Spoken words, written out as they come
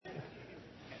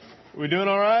We doing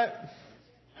all right?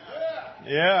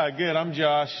 Yeah, good. I'm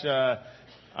Josh.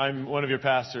 I'm one of your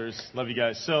pastors. Love you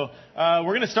guys. So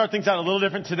we're going to start things out a little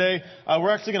different today.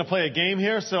 We're actually going to play a game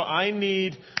here. So I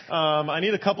need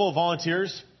a couple of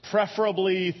volunteers,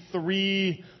 preferably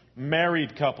 3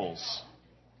 married couples.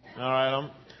 All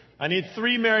right. I need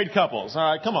 3 married couples. All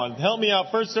right, come on, help me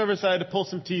out. First service, I had to pull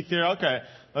some teeth here. Okay,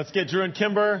 let's get Drew and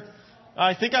Kimber.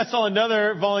 I think I saw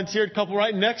another volunteered couple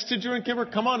right next to Drew and Kimber.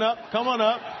 Come on up. Come on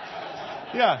up.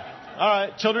 Yeah. All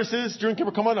right. Childresses, Drew and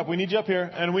Kimber, come on up. We need you up here.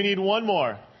 And we need one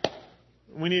more.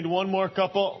 We need one more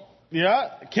couple.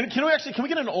 Yeah. Can we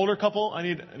get an older couple? I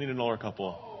need an older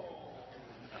couple.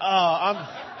 All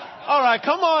right.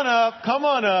 Come on up. Come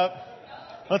on up.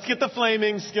 Let's get the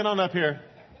Flamings. Get on up here.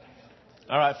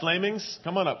 All right. Flamings,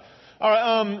 come on up. All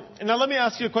right. Now let me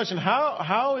ask you a question.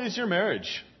 How is your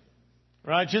marriage?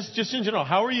 Right? Just in general,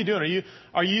 how are you doing?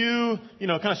 Are you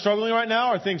kind of struggling right now?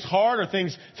 Are things hard? Are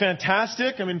things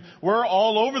fantastic? I mean, we're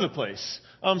all over the place.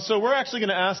 So we're actually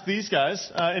going to ask these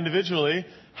guys, individually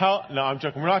no, I'm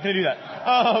joking. We're not going to do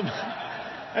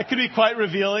that. It could be quite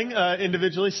revealing,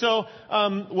 individually. So,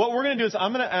 what we're going to do is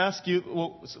I'm going to ask you,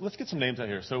 so let's get some names out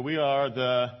here. So we are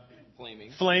the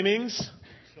Flamings.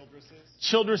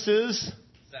 Childresses.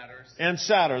 And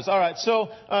Satters. All right. So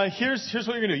here's what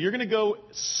you're going to do. You're going to go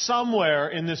somewhere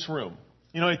in this room.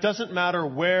 It doesn't matter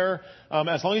where,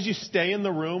 as long as you stay in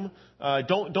the room.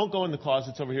 Don't go in the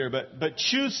closets over here, but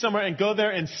choose somewhere and go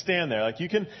there and stand there. Like you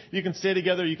can stay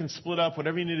together, you can split up,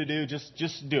 whatever you need to do.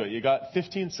 Just do it. You got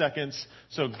 15 seconds.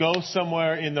 So go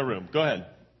somewhere in the room. Go ahead.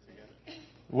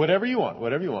 Whatever you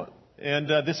want. And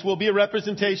this will be a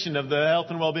representation of the health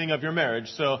and well-being of your marriage.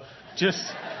 So just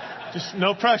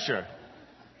no pressure.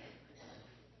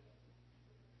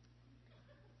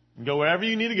 Go wherever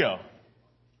you need to go.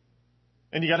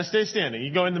 And you got to stay standing. You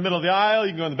can go in the middle of the aisle,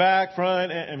 you can go in the back,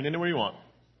 front, anywhere you want.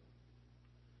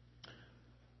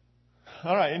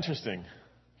 All right, interesting.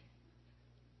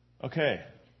 Okay.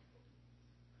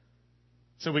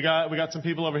 So we got some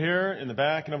people over here in the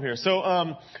back and over here. So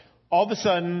all of a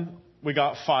sudden we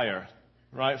got fire.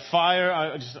 Right?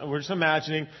 Fire, we're just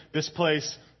imagining this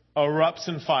place erupts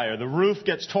in fire. The roof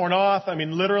gets torn off. I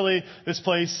mean, literally, this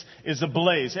place is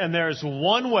ablaze. And there's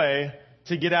one way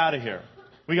to get out of here.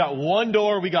 We got one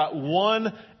door. We got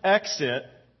one exit.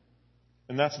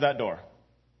 And that's that door.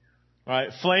 All right.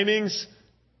 Flamings,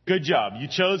 good job. You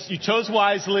chose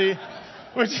wisely.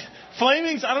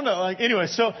 Flamings, I don't know. Anyway,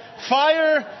 so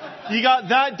fire, you got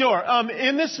that door.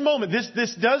 In this moment,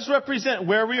 this does represent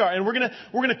where we are. And we're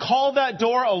gonna call that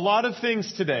door a lot of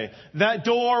things today. That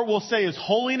door we'll say is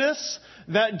holiness.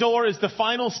 That door is the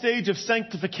final stage of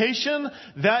sanctification.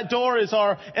 That door is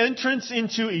our entrance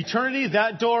into eternity.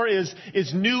 That door is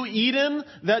New Eden.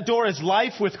 That door is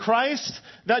life with Christ.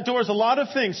 That door is a lot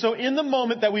of things. So in the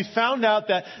moment that we found out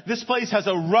that this place has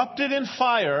erupted in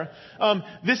fire,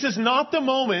 this is not the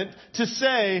moment to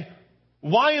say,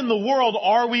 why in the world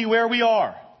are we where we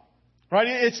are? Right?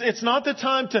 It's not the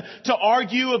time to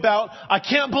argue about, I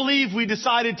can't believe we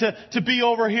decided to be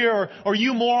over here, or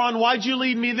you moron, why'd you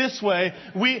lead me this way?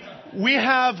 We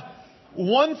have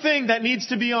one thing that needs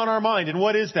to be on our mind, and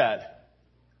what is that?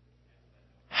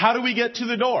 How do we get to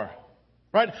the door?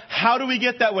 Right? How do we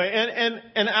get that way?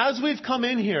 And as we've come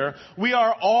in here, we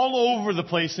are all over the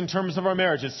place in terms of our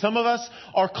marriages. Some of us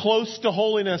are close to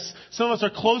holiness. Some of us are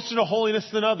closer to holiness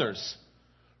than others.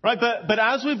 Right, but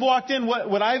as we've walked in,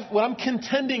 what I'm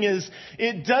contending is,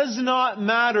 it does not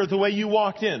matter the way you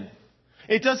walked in.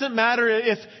 It doesn't matter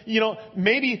if,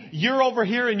 maybe you're over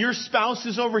here and your spouse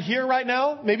is over here right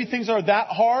now. Maybe things are that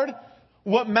hard.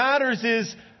 What matters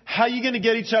is how you're going to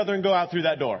get each other and go out through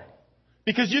that door.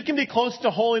 Because you can be close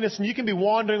to holiness and you can be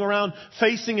wandering around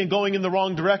facing and going in the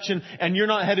wrong direction, and you're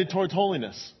not headed towards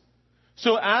holiness.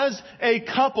 So as a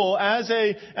couple, as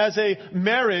a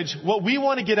marriage, what we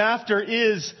want to get after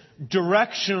is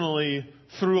directionally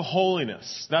through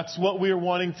holiness. That's what we're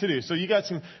wanting to do. So you guys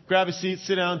can grab a seat,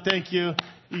 sit down. Thank you.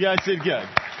 You guys did good.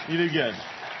 You did good.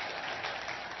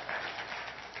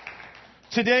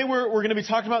 Today we're going to be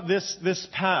talking about this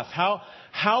path,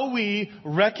 how we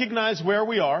recognize where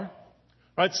we are.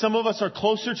 Right? Some of us are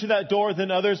closer to that door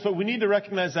than others, but we need to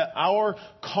recognize that our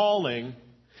calling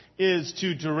is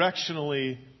to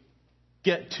directionally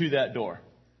get to that door.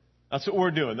 That's what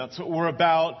we're doing. That's what we're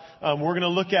about. We're going to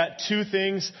look at two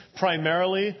things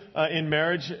primarily in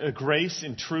marriage, grace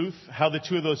and truth, how the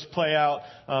two of those play out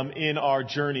in our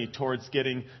journey towards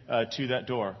getting to that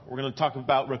door. We're going to talk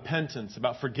about repentance,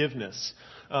 about forgiveness.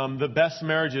 The best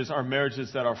marriages are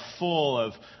marriages that are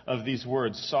full of these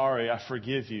words. Sorry, I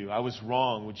forgive you. I was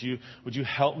wrong. Would you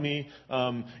help me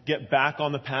get back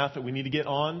on the path that we need to get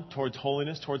on towards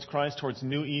holiness, towards Christ, towards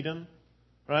New Eden?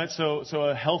 Right? So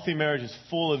a healthy marriage is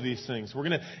full of these things. We're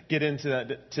going to get into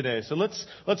that today. So let's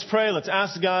pray. Let's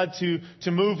ask God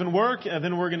to move and work, and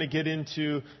then we're going to get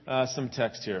into some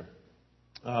text here.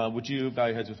 Would you bow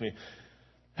your heads with me?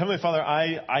 Heavenly Father,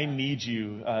 I need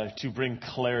you to bring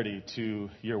clarity to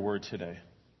your word today.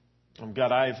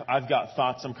 God, I've got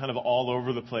thoughts. I'm kind of all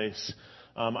over the place.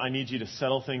 I need you to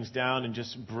settle things down and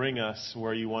just bring us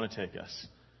where you want to take us.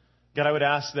 God, I would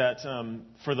ask that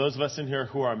for those of us in here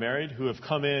who are married, who have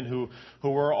come in, who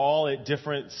are all at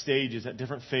different stages, at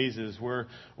different phases,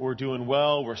 we're doing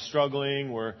well, we're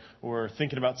struggling, we're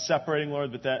thinking about separating,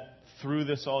 Lord, but that through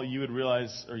this all you would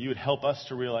realize, or you would help us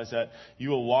to realize that you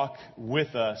will walk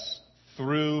with us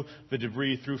through the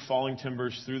debris, through falling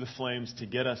timbers, through the flames to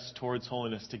get us towards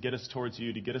holiness, to get us towards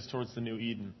you, to get us towards the new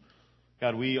Eden.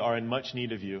 God, we are in much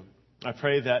need of you. I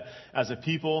pray that as a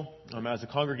people, as a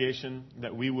congregation,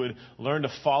 that we would learn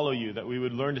to follow you, that we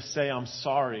would learn to say, I'm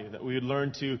sorry, that we would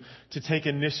learn to take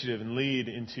initiative and lead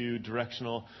into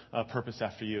directional purpose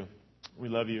after you. We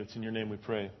love you. It's in your name we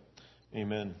pray.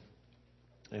 Amen.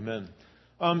 Amen.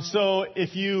 So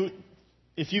if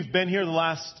you've been here the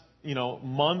last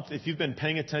month, if you've been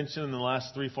paying attention in the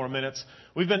last 3-4 minutes,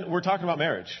 we're talking about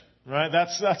marriage. Right?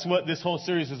 That's what this whole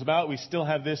series is about. We still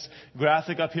have this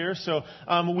graphic up here. So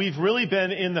we've really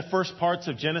been in the first parts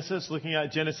of Genesis, looking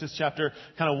at Genesis chapter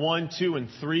kind of 1, 2, and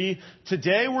 3.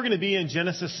 Today we're going to be in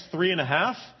Genesis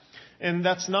 3.5. And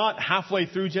that's not halfway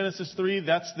through Genesis 3.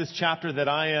 That's this chapter that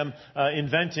I am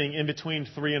inventing in between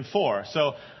 3 and 4.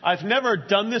 So I've never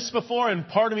done this before, and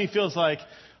part of me feels like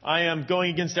I am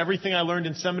going against everything I learned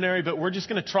in seminary, but we're just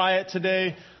going to try it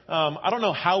today. I don't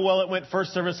know how well it went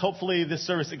first service. Hopefully this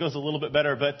service it goes a little bit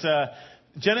better. But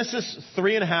Genesis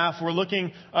 3.5, we're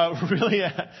looking really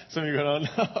at some of you going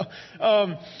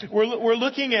on. We're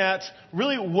looking at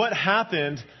really what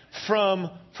happened from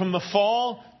the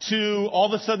fall to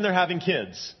all of a sudden they're having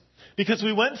kids. Because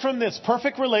we went from this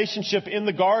perfect relationship in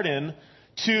the garden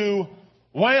to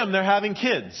wham, they're having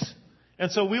kids.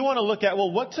 And so we want to look at,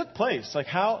 well, what took place? Like,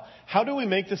 how do we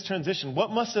make this transition? What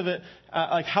must have it,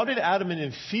 how did Adam and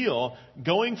Eve feel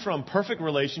going from perfect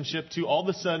relationship to all of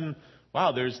a sudden,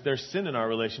 wow, there's sin in our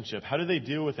relationship? How do they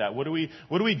deal with that? What do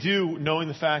we do knowing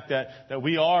the fact that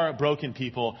we are broken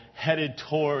people headed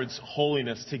towards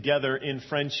holiness together in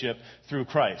friendship through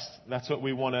Christ? That's what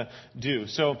we want to do.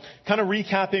 So kind of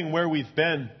recapping where we've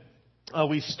been,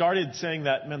 we started saying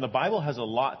that, man, the Bible has a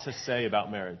lot to say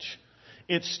about marriage.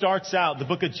 It starts out, the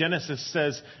book of Genesis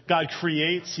says God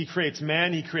creates, He creates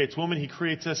man, He creates woman, He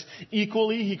creates us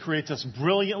equally, He creates us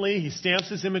brilliantly, He stamps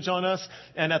His image on us,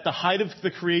 and at the height of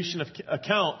the creation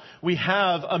account, we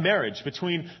have a marriage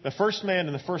between the first man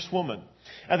and the first woman.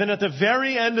 And then at the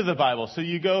very end of the Bible, so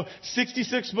you go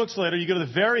 66 books later, you go to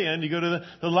the very end, you go to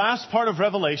the last part of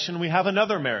Revelation, we have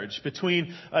another marriage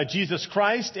between Jesus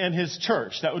Christ and His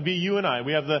church. That would be you and I.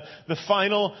 We have the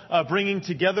final bringing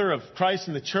together of Christ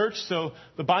and the church. So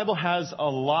the Bible has a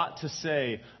lot to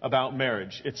say about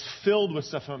marriage. It's filled with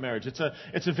stuff about marriage. It's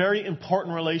a very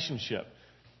important relationship.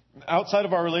 Outside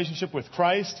of our relationship with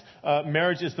Christ,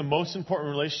 marriage is the most important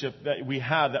relationship that we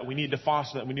have, that we need to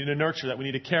foster, that we need to nurture, that we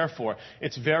need to care for.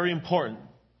 It's very important.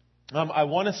 I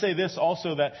want to say this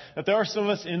also, that there are some of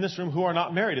us in this room who are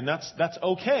not married, and that's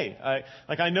okay.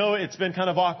 I know it's been kind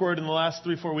of awkward in the last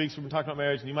 3-4 weeks. We've been talking about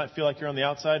marriage, and you might feel like you're on the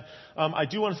outside. I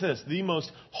do want to say this. The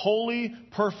most holy,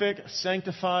 perfect,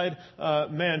 sanctified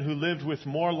man who lived with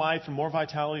more life and more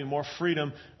vitality and more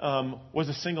freedom was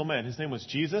a single man. His name was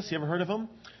Jesus. You ever heard of him?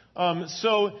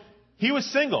 So he was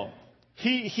single.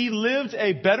 He lived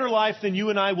a better life than you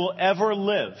and I will ever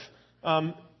live.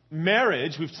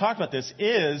 Marriage, we've talked about this,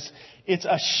 it's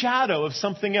a shadow of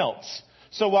something else.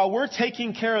 So while we're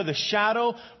taking care of the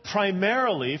shadow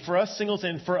primarily for us singles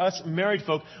and for us married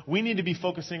folk, we need to be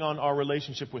focusing on our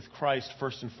relationship with Christ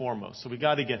first and foremost. So we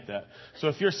got to get that. So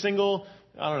if you're single,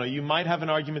 I don't know, you might have an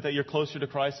argument that you're closer to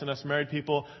Christ than us married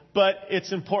people, but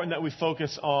it's important that we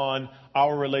focus on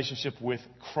our relationship with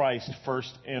Christ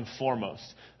first and foremost.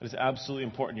 That is absolutely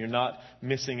important. You're not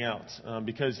missing out.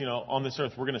 Because, on this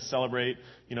earth, we're going to celebrate,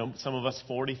 some of us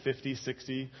 40, 50,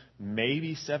 60,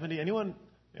 maybe 70. Anyone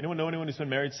know anyone who's been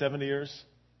married 70 years?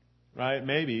 Right?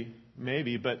 Maybe.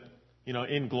 But,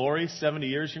 in glory, 70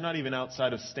 years, you're not even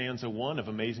outside of stanza 1 of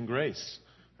Amazing Grace.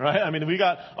 Right? I mean, we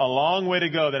got a long way to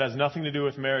go that has nothing to do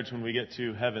with marriage when we get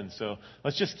to heaven. So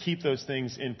let's just keep those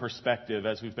things in perspective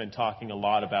as we've been talking a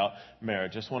lot about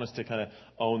marriage. Just want us to kind of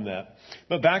own that.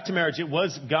 But back to marriage, it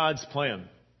was God's plan.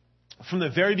 From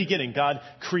the very beginning, God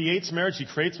creates marriage. He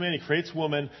creates man, He creates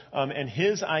woman, and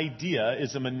His idea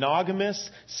is a monogamous,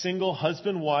 single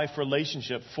husband-wife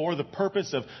relationship for the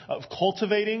purpose of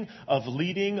cultivating, of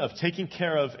leading, of taking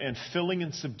care of, and filling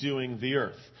and subduing the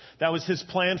earth. That was His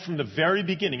plan from the very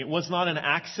beginning. It was not an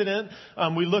accident.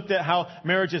 We looked at how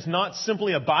marriage is not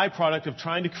simply a byproduct of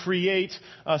trying to create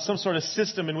some sort of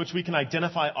system in which we can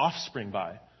identify offspring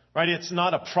by. Right? It's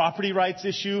not a property rights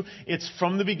issue. It's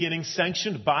from the beginning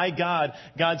sanctioned by God.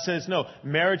 God says, no,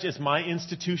 marriage is my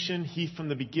institution. He from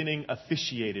the beginning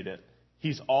officiated it.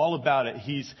 He's all about it.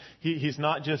 He's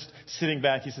not just sitting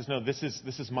back. He says, no, this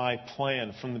is my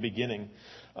plan from the beginning.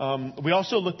 We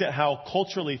also looked at how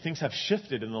culturally things have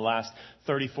shifted in the last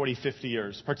 30, 40, 50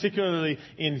 years, particularly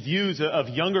in views of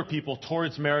younger people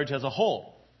towards marriage as a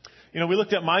whole. We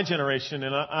looked at my generation,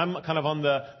 and I'm kind of on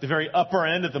the very upper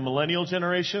end of the millennial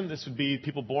generation. This would be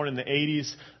people born in the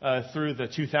 80s through the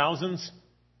 2000s.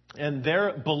 And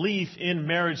their belief in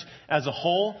marriage as a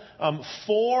whole,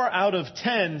 4 out of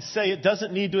 10 say it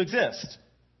doesn't need to exist.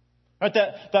 Right?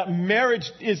 That marriage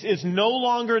is no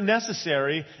longer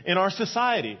necessary in our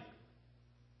society.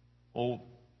 Well,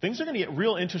 things are going to get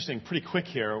real interesting pretty quick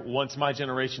here once my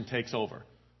generation takes over.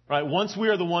 Right? Once we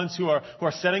are the ones who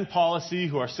are setting policy,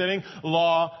 who are setting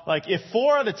law, like if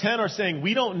 4 out of 10 are saying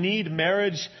we don't need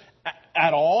marriage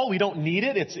at all, we don't need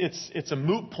it, it's a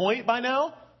moot point by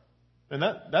now, then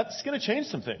that's going to change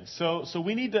some things. So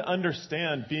we need to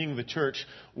understand, being the church,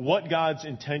 what God's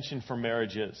intention for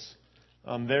marriage is.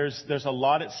 There's a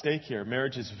lot at stake here.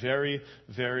 Marriage is very,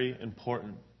 very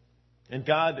important. And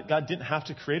God didn't have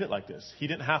to create it like this. He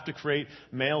didn't have to create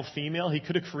male, female. He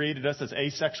could have created us as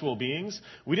asexual beings.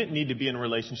 We didn't need to be in a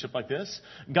relationship like this.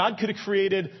 God could have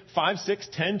created 5, 6,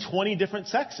 10, 20 different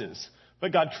sexes.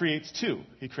 But God creates 2.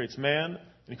 He creates man and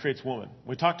He creates woman.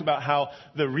 We talked about how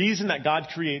the reason that God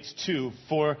creates 2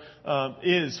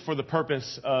 is for the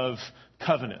purpose of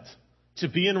covenant. To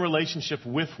be in relationship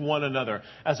with one another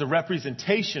as a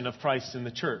representation of Christ in the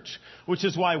church. Which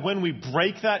is why when we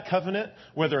break that covenant,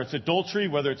 whether it's adultery,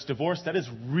 whether it's divorce, that is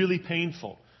really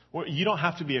painful. You don't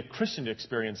have to be a Christian to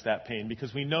experience that pain,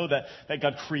 because we know that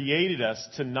God created us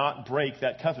to not break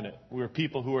that covenant. We're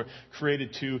people who are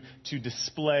created to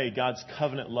display God's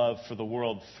covenant love for the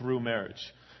world through marriage.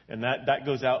 And that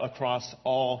goes out across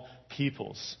all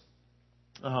peoples.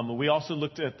 We also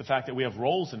looked at the fact that we have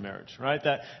roles in marriage, right?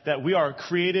 That we are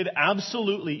created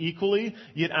absolutely equally,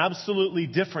 yet absolutely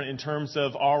different in terms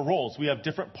of our roles. We have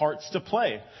different parts to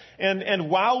play. And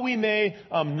while we may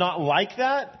not like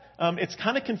that, it's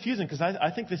kind of confusing, because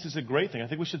I think this is a great thing. I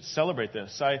think we should celebrate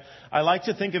this. I like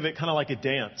to think of it kind of like a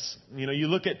dance. You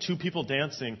look at 2 people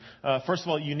dancing. First of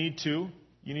all, you need 2.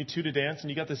 You need 2 to dance, and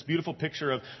you got this beautiful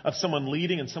picture of someone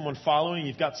leading and someone following.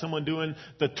 You've got someone doing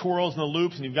the twirls and the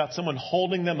loops, and you've got someone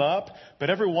holding them up.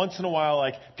 But every once in a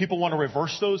while, people want to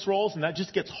reverse those roles, and that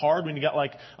just gets hard when you got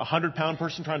a 100-pound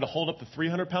person trying to hold up the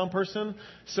 300-pound person.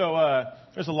 So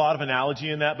there's a lot of analogy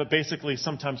in that, but basically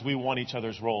sometimes we want each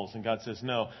other's roles, and God says,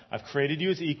 no, I've created you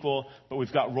as equal, but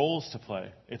we've got roles to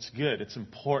play. It's good. It's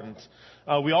important.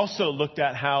 We also looked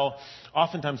at how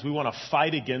oftentimes we want to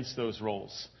fight against those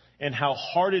roles. And how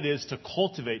hard it is to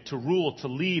cultivate, to rule, to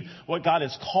lead what God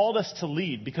has called us to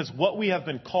lead. Because what we have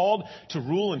been called to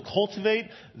rule and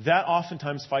cultivate, that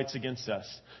oftentimes fights against us.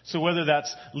 So whether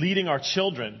that's leading our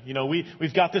children,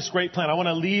 we've got this great plan. I want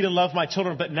to lead and love my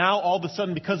children. But now all of a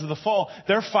sudden, because of the fall,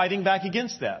 they're fighting back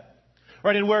against that.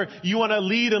 Right? And where you want to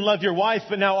lead and love your wife,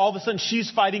 but now all of a sudden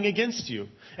she's fighting against you.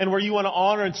 And where you want to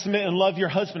honor and submit and love your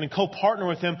husband and co-partner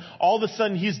with him, all of a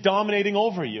sudden he's dominating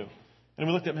over you. And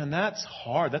we looked at, that's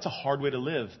hard. That's a hard way to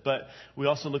live. But we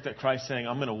also looked at Christ saying,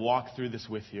 I'm going to walk through this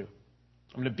with you.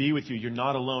 I'm going to be with you. You're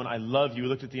not alone. I love you. We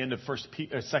looked at the end of 2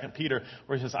 Peter,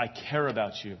 where he says, I care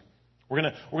about you. We're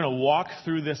going to walk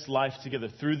through this life together,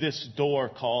 through this door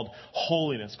called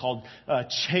holiness, called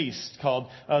chaste, called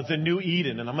the new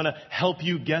Eden. And I'm going to help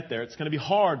you get there. It's going to be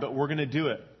hard, but we're going to do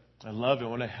it. I love it. I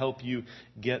want to help you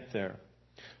get there.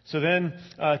 So then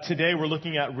today we're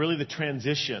looking at really the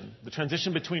transition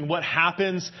between what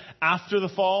happens after the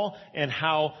fall and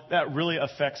how that really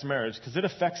affects marriage, because it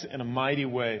affects it in a mighty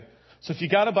way. So if you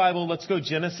got a Bible, let's go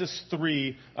Genesis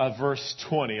 3, verse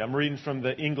 20. I'm reading from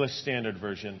the English Standard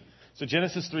Version. So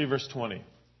Genesis 3, verse 20.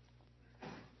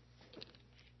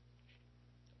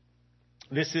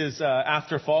 This is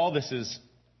after fall. This is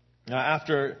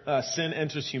After sin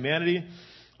enters humanity,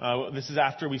 this is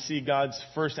after we see God's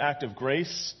first act of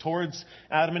grace towards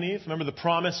Adam and Eve. Remember, the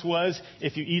promise was,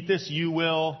 if you eat this, you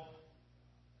will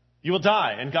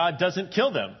die. And God doesn't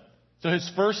kill them. So his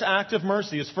first act of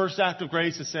mercy, his first act of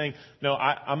grace is saying, no,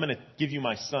 I'm going to give you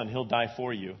my son. He'll die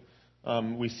for you.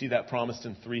 We see that promised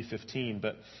in 3:15,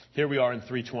 but here we are in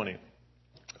 3:20.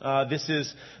 This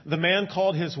is, the man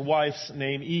called his wife's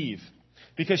name Eve,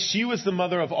 because she was the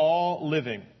mother of all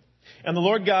living. And the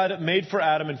Lord God made for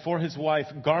Adam and for his wife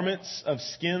garments of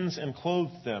skins and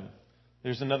clothed them.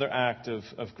 There's another act of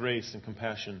grace and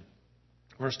compassion.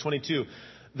 Verse 22.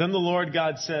 Then the Lord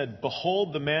God said,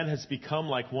 behold, the man has become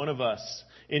like one of us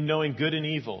in knowing good and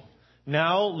evil.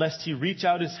 Now, lest he reach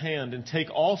out his hand and take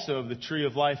also of the tree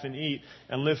of life and eat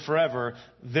and live forever.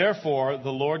 Therefore,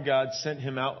 the Lord God sent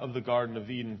him out of the Garden of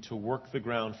Eden to work the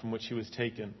ground from which he was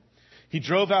taken. He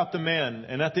drove out the man,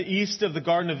 and at the east of the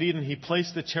Garden of Eden he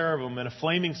placed the cherubim and a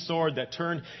flaming sword that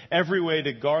turned every way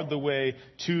to guard the way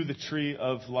to the tree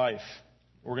of life.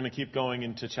 We're going to keep going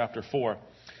into chapter 4.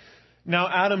 Now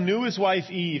Adam knew his wife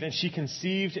Eve, and she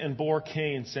conceived and bore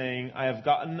Cain, saying, I have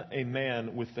gotten a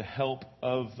man with the help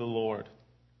of the Lord.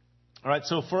 All right,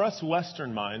 so for us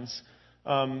Western minds,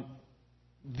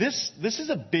 this is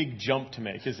a big jump to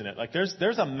make, isn't it? Like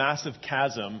there's a massive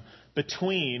chasm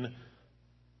between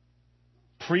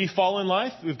pre-fallen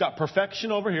life. We've got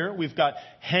perfection over here. We've got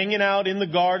hanging out in the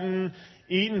garden,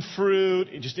 eating fruit,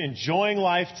 just enjoying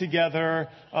life together,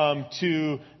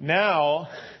 to now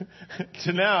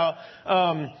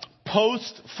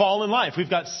post-fallen life. We've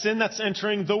got sin that's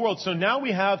entering the world. So now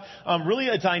we have really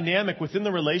a dynamic within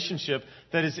the relationship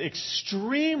that is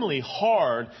extremely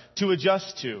hard to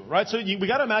adjust to, right? So we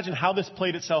got to imagine how this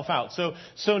played itself out.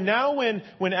 So now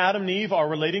when Adam and Eve are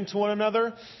relating to one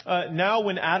another, now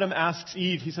when Adam asks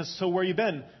Eve, he says, so where you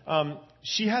been?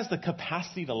 She has the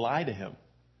capacity to lie to him.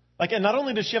 And not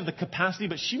only does she have the capacity,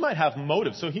 but she might have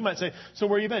motive. So he might say, so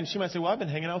where you been? She might say, well, I've been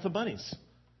hanging out with the bunnies.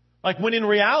 When in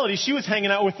reality, she was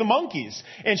hanging out with the monkeys.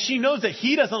 And she knows that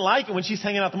he doesn't like it when she's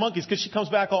hanging out with the monkeys, because she comes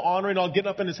back all ornery and all getting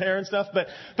up in his hair and stuff.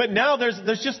 But now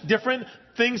there's just different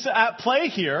things at play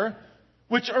here,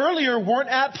 which earlier weren't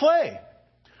at play.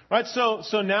 Right? So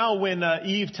now when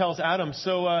Eve tells Adam,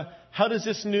 so how does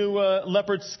this new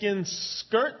leopard skin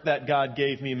skirt that God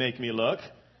gave me make me look?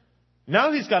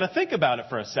 Now he's got to think about it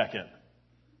for a second.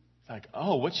 It's like,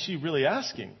 oh, what's she really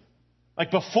asking?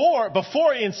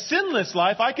 Before in sinless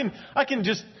life, I can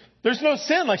just, there's no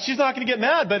sin. She's not going to get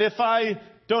mad. But if I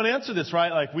don't answer this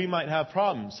right, we might have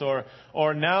problems.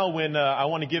 Or now when I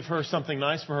want to give her something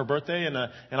nice for her birthday, and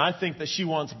I think that she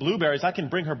wants blueberries, I can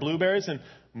bring her blueberries, and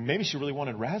maybe she really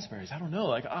wanted raspberries. I don't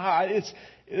know.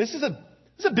 This is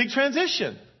a big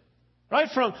transition, right?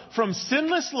 From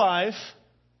sinless life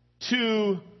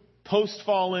to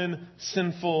post-fallen,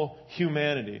 sinful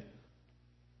humanity.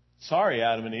 Sorry,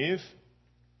 Adam and Eve.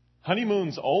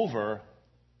 Honeymoon's over.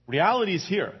 Reality's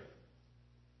here.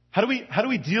 How do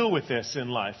we deal with this in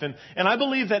life? And I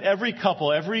believe that every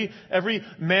couple, every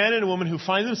man and woman who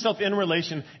finds themselves in a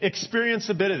relation experience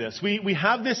a bit of this. We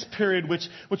have this period which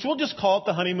we'll just call it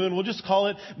the honeymoon. We'll just call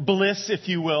it bliss, if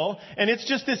you will. And it's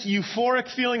just this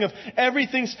euphoric feeling of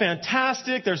everything's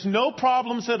fantastic. There's no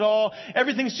problems at all.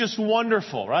 Everything's just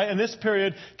wonderful, right? And this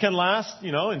period can last,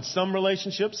 in some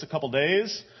relationships, a couple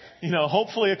days.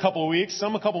 Hopefully a couple of weeks,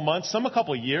 some a couple months, some a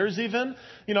couple of years even.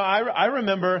 I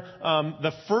remember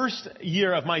the first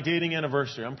year of my dating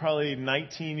anniversary. I'm probably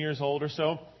 19 years old or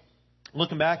so.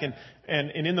 Looking back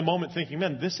and in the moment thinking,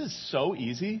 man, this is so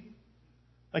easy.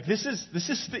 This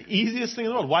is the easiest thing in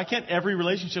the world. Why can't every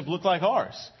relationship look like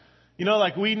ours?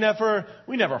 We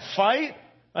never fight.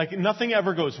 Nothing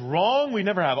ever goes wrong. We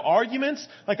never have arguments.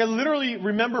 I literally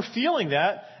remember feeling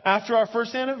that after our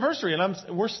first anniversary. And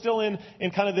we're still in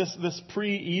kind of this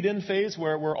pre-Eden phase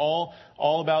where we're all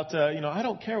about, I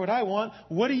don't care what I want.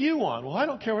 What do you want? Well, I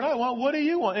don't care what I want. What do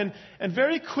you want? And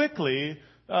very quickly,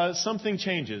 something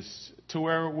changes to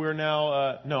where we're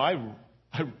now, no, I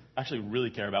actually really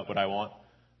care about what I want.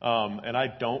 And I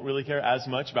don't really care as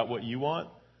much about what you want.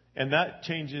 And that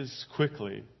changes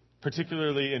quickly.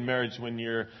 Particularly in marriage, when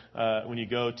you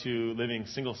go to living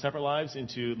single, separate lives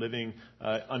into living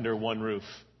under one roof.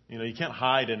 You can't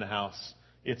hide in a house.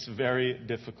 It's very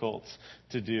difficult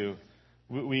to do.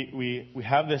 We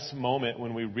have this moment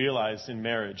when we realize in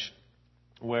marriage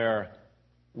where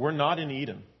we're not in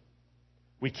Eden.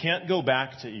 We can't go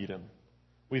back to Eden.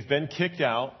 We've been kicked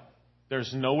out.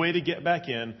 There's no way to get back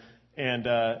in, and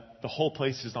the whole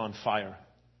place is on fire.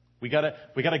 We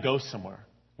gotta go somewhere.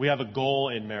 We have a goal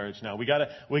in marriage now. We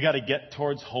gotta get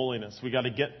towards holiness. We gotta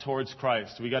get towards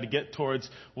Christ. We gotta get towards,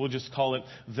 we'll just call it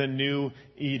the new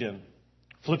Eden.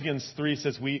 Philippians 3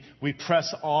 says we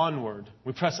press onward.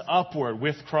 We press upward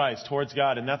with Christ towards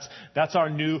God. And that's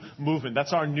our new movement.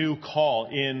 That's our new call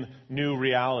in new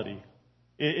reality.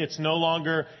 It's no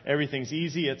longer everything's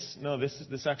easy.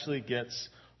 This actually gets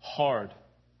hard.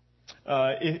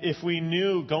 If we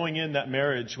knew going in that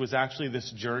marriage was actually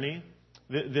this journey,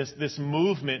 this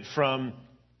movement from,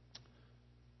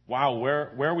 wow,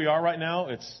 where we are right now,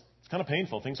 it's kind of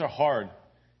painful. Things are hard.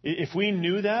 If we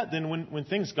knew that, then when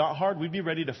things got hard, we'd be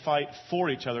ready to fight for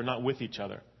each other, not with each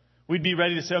other. We'd be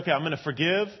ready to say, okay, I'm going to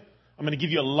forgive. I'm going to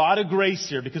give you a lot of grace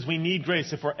here because we need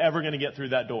grace if we're ever going to get through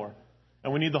that door.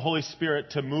 And we need the Holy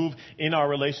Spirit to move in our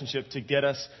relationship to get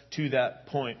us to that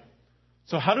point.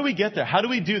 So how do we get there? How do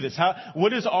we do this?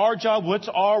 What is our job? What's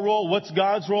our role? What's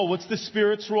God's role? What's the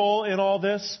Spirit's role in all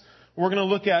this? We're going to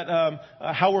look at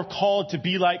how we're called to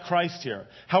be like Christ here.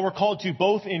 How we're called to,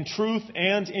 both in truth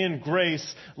and in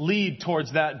grace, lead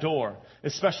towards that door.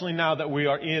 Especially now that we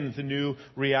are in the new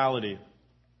reality.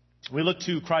 We look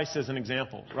to Christ as an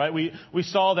example, right? We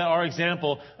saw that our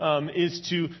example is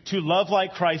to love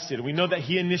like Christ did. We know that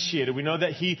He initiated. We know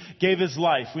that He gave His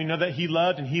life. We know that He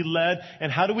loved and He led.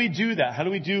 And how do we do that? How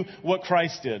do we do what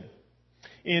Christ did?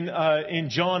 In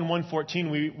John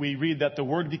 1:14, we read that the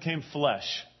Word became flesh.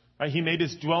 Right? He made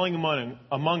His dwelling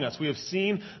among us. We have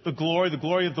seen the glory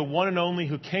of the one and only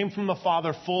who came from the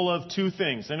Father, full of two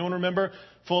things. Anyone remember?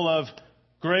 Full of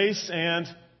grace and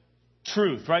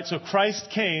truth, right? So Christ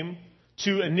came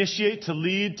to initiate, to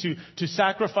lead, to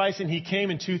sacrifice, and He came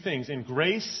in two things, in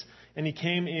grace, and He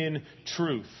came in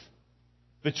truth.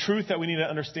 The truth that we need to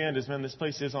understand is, man, this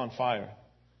place is on fire.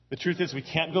 The truth is we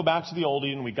can't go back to the old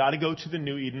Eden. We got to go to the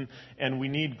new Eden, and we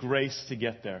need grace to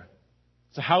get there.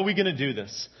 So how are we going to do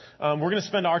this? We're going to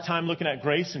spend our time looking at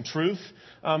grace and truth,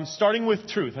 starting with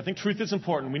truth. I think truth is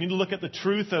important. We need to look at the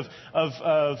truth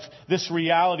of this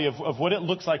reality of what it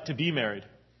looks like to be married.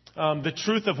 The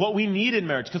truth of what we need in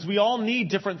marriage, because we all need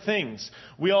different things.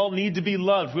 We all need to be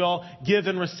loved. We all give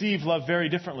and receive love very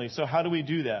differently. So how do we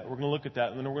do that? We're going to look at that,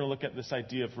 and then we're going to look at this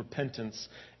idea of repentance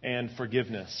and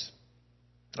forgiveness.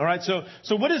 All right, so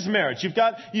what is marriage? You've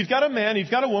got a man,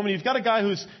 you've got a woman, you've got a guy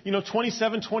who's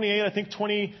 27, 28, I think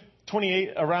 28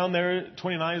 around there.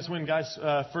 29 is when guys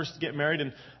first get married,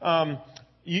 and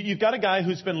you've got a guy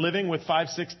who's been living with 5,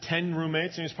 6, 10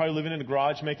 roommates, and he's probably living in a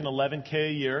garage making $11K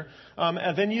a year.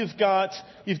 And then you've got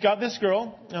this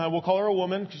girl, we'll call her a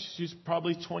woman, because she's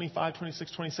probably 25,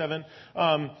 26, 27.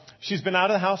 She's been out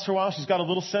of the house for a while. She's got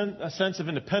a sense of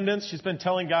independence. She's been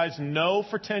telling guys no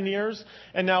for 10 years.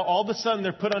 And now all of a sudden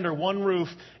they're put under one roof,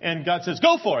 and God says,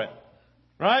 go for it.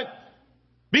 Right?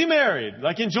 Be married.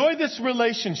 Like, enjoy this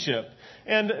relationship.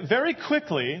 And very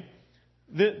quickly,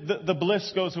 the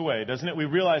bliss goes away, doesn't it? We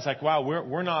realize, like, wow,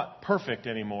 we're not perfect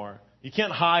anymore. You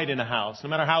can't hide in a house. No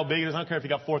matter how big it is, I don't care if you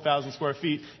got 4,000 square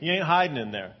feet, you ain't hiding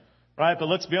in there. Right? But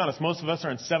let's be honest, most of us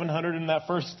are in 700 in that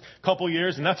first couple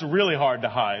years, and that's really hard to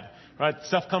hide. Right?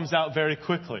 Stuff comes out very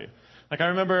quickly. Like, I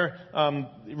remember,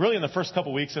 really in the first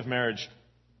couple weeks of marriage,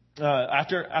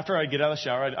 after I'd get out of the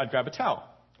shower, I'd grab a towel.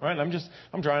 Right? And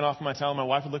I'm drying off my towel, and my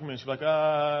wife would look at me and she'd be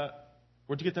like,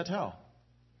 where'd you get that towel?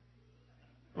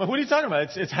 I'm like, what are you talking about?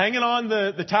 It's hanging on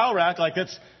the towel rack. Like,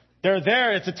 they're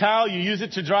there. It's a towel. You use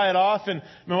it to dry it off. And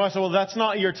my wife said, well, that's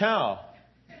not your towel.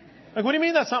 Like, what do you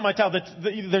mean that's not my towel?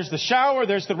 There's the shower.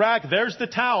 There's the rack. There's the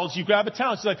towels. You grab a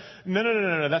towel. She's like,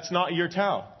 no. That's not your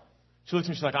towel. She looks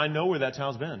at me. She's like, I know where that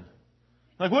towel's been.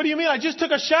 Like, what do you mean? I just took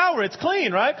a shower. It's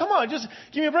clean, right? Come on, just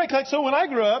give me a break. Like, so when I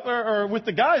grew up, or with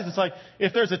the guys, it's like,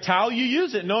 if there's a towel, you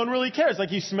use it. No one really cares.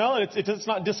 Like, you smell it. It's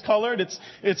not discolored.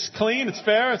 It's clean. It's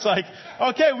fair. It's like,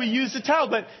 okay, we use the towel.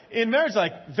 But in marriage,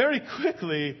 like, very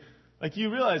quickly, like,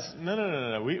 you realize,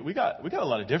 no. We got a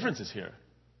lot of differences here.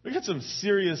 We got some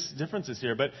serious differences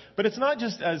here. But it's not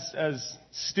just as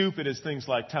stupid as things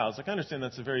like towels. Like, I understand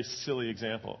that's a very silly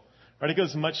example. Right? It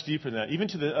goes much deeper than that, even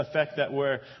to the effect that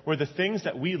where the things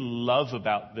that we love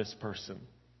about this person,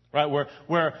 right?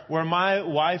 Where my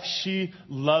wife, she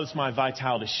loves my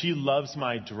vitality, she loves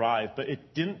my drive, but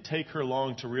it didn't take her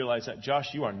long to realize that, Josh,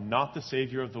 you are not the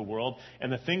Savior of the world,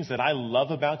 and the things that I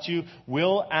love about you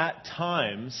will at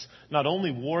times not only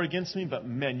war against me, but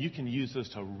man, you can use those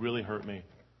to really hurt me.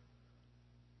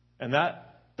 And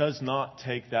that does not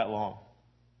take that long.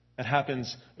 It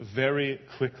happens very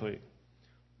quickly.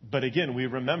 But again, we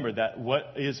remember that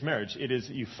what is marriage? It is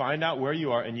you find out where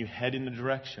you are and you head in a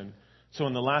direction. So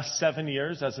in the last 7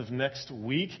 years, as of next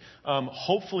week,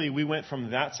 hopefully we went from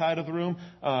that side of the room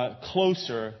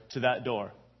closer to that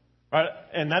door. Right?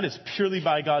 And that is purely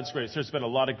by God's grace. There's been a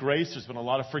lot of grace. There's been a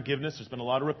lot of forgiveness. There's been a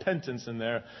lot of repentance in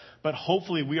there. But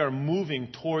hopefully we are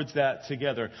moving towards that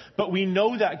together. But we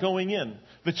know that going in.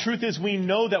 The truth is we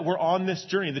know that we're on this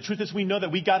journey. The truth is we know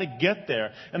that we got to get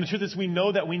there. And the truth is we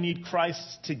know that we need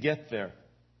Christ to get there.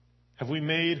 Have we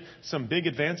made some big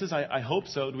advances? I hope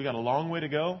so. Do we got a long way to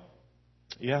go?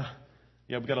 Yeah,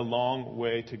 we've got a long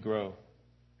way to grow.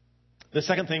 The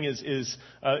second thing is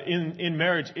in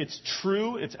marriage, it's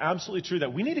true, it's absolutely true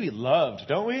that we need to be loved,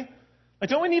 don't we? Like,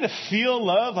 don't we need to feel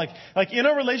love? Like in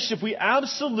a relationship, we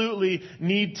absolutely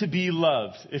need to be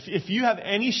loved. If you have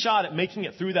any shot at making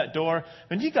it through that door,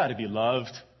 then you got to be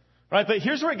loved, right? But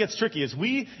here's where it gets tricky: is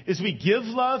we give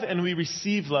love and we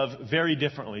receive love very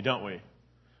differently, don't we?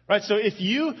 Right, so if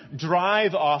you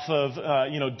drive off of, AA,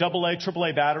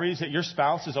 AAA batteries that your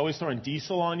spouse is always throwing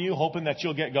diesel on you, hoping that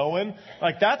you'll get going,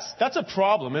 like that's a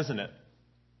problem, isn't it?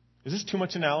 Is this too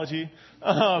much analogy?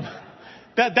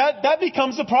 That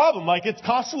becomes a problem. Like, it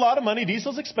costs a lot of money.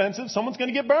 Diesel's expensive. Someone's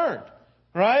going to get burned,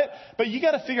 right? But you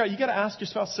got to figure out, you got to ask your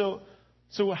spouse,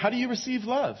 so how do you receive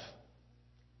love?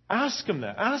 Ask them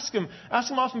that. Ask them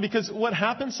often, because what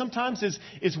happens sometimes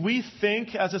is we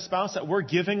think as a spouse that we're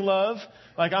giving love.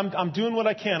 Like, I'm doing what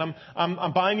I can.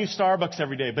 I'm buying you Starbucks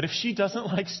every day. But if she doesn't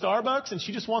like Starbucks and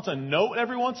she just wants a note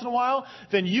every once in a while,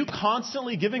 then you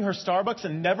constantly giving her Starbucks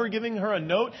and never giving her a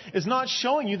note is not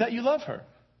showing you that you love her.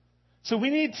 So we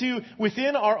need to,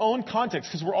 within our own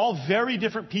context, because we're all very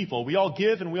different people, we all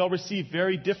give and we all receive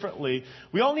very differently,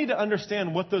 we all need to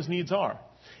understand what those needs are.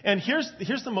 And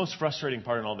here's the most frustrating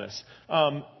part in all this.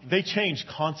 They change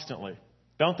constantly,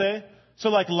 don't they? So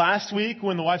like last week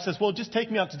when the wife says, well, just take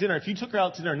me out to dinner. If you took her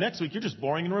out to dinner next week, you're just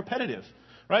boring and repetitive.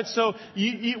 Right? So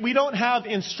we don't have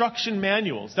instruction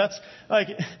manuals. That's like,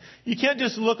 you can't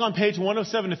just look on page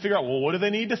 107 to figure out, well, what do they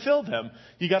need to fill them?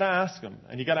 You got to ask them.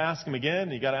 And you got to ask them again.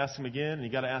 And you got to ask them again. And you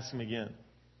got to ask them again.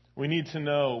 We need to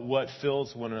know what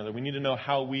fills one another. We need to know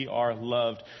how we are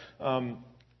loved.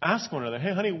 Ask one another,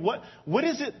 hey, honey, what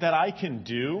is it that I can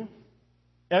do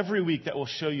every week that will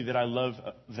show you that I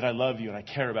love you and I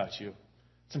care about you?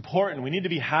 It's important. We need to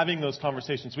be having those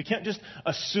conversations. We can't just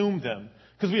assume them,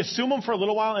 because we assume them for a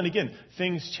little while, and again,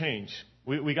 things change.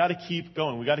 We got to keep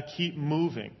going. We got to keep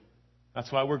moving.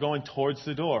 That's why we're going towards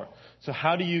the door. So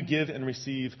how do you give and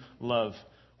receive love?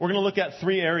 We're going to look at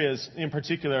three areas in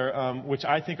particular, which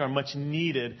I think are much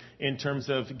needed in terms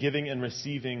of giving and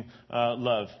receiving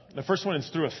love. The first one is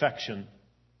through affection.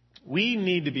 We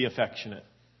need to be affectionate,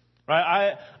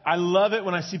 right? I love it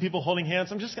when I see people holding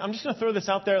hands. I'm just going to throw this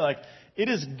out there. Like, it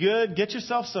is good. Get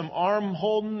yourself some arm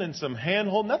holding and some hand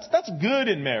holding. That's good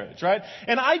in marriage, right?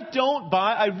 And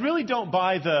I really don't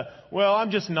buy I'm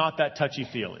just not that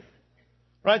touchy-feely,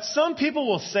 right? Some people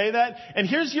will say that, and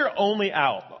here's your only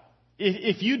out.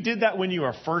 If you did that when you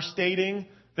were first dating,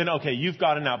 then okay, you've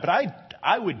got it out. But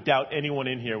I would doubt anyone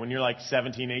in here when you're like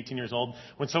 17, 18 years old,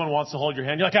 when someone wants to hold your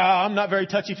hand, you're like, I'm not very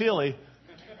touchy-feely.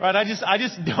 Right? I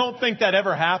just don't think that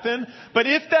ever happened. But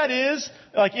if that is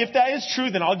true,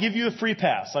 then I'll give you a free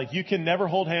pass. Like, you can never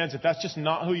hold hands if that's just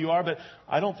not who you are. But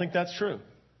I don't think that's true.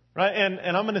 Right?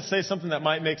 And I'm going to say something that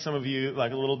might make some of you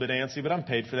like a little bit antsy, but I'm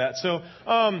paid for that. So,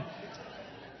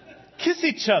 kiss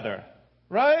each other.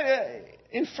 Right?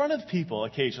 In front of people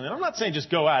occasionally. I'm not saying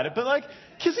just go at it, but like,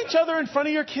 kiss each other in front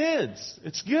of your kids.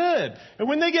 It's good. And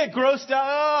when they get grossed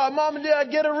out, Mom and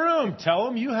Dad, get a room. Tell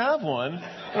them you have one.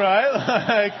 Right?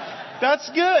 Like, that's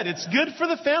good. It's good for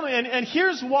the family. And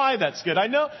here's why that's good. I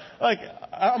know, like,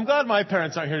 I'm glad my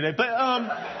parents aren't here today, but,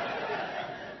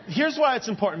 here's why it's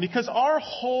important. Because our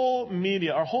whole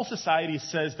media, our whole society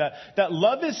says that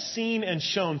love is seen and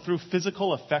shown through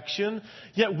physical affection.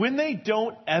 Yet when they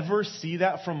don't ever see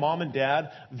that from mom and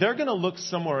dad, they're going to look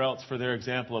somewhere else for their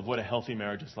example of what a healthy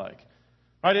marriage is like.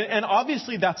 Right? And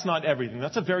obviously that's not everything.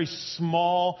 That's a very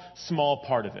small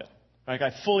part of it. Like,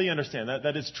 I fully understand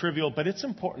that is trivial, but it's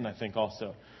important, I think,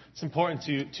 also. It's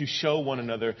important to show one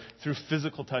another through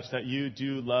physical touch that you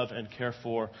do love and care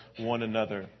for one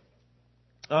another.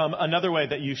 Another way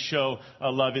that you show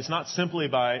love is not simply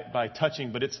by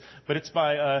touching, but it's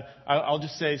by I'll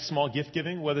just say small gift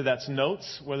giving, whether that's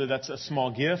notes, whether that's a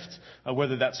small gift,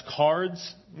 whether that's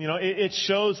cards. You know, it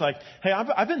shows like, hey,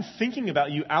 I've been thinking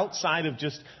about you outside of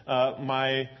just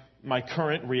my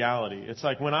current reality. It's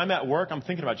like when I'm at work, I'm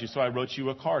thinking about you, so I wrote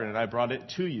you a card and I brought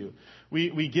it to you.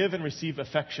 We give and receive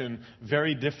affection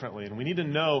very differently, and we need to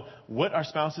know what our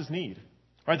spouses need.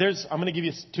 All right, I'm going to give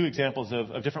you two examples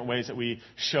of different ways that we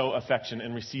show affection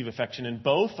and receive affection. And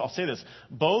both, I'll say this,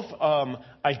 both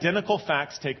identical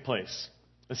facts take place.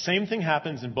 The same thing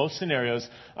happens in both scenarios,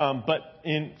 but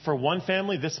for one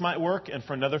family, this might work, and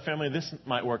for another family, this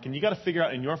might work. And you got to figure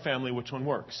out in your family which one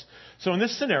works. So in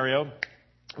this scenario,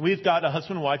 we've got a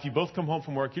husband and wife. You both come home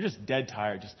from work. You're just dead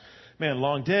tired. Just, man,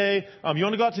 long day. You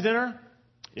want to go out to dinner?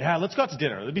 Yeah, let's go out to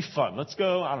dinner. It'd be fun. Let's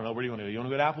go. I don't know. Where do you want to go? You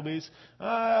want to go to Applebee's?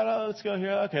 Let's go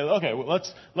here. Okay. Well,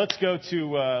 let's go to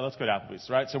Applebee's,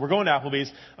 right? So we're going to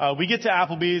Applebee's. We get to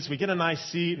Applebee's. We get a nice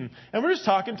seat, and we're just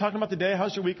talking about the day.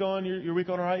 How's your week going? Your week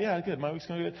going all right? Yeah, good. My week's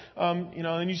going good.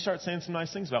 And you start saying some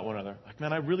nice things about one another. Like,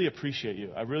 man, I really appreciate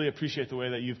you. I really appreciate the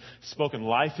way that you've spoken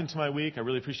life into my week. I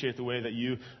really appreciate the way that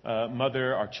you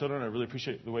mother our children. I really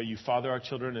appreciate the way you father our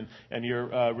children, and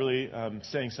you're really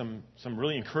saying some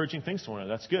really encouraging things to one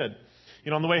another. That's good.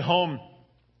 On the way home,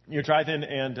 you're driving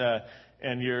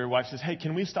and your wife says, hey,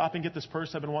 can we stop and get this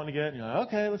purse I've been wanting to get? And you're like,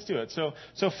 okay, let's do it.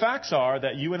 So facts are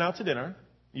that you went out to dinner.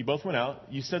 You both went out.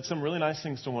 You said some really nice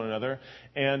things to one another,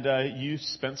 and you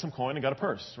spent some coin and got a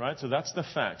purse, right? So that's the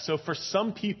fact. So for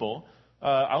some people,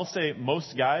 I'll say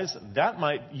most guys,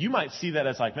 you might see that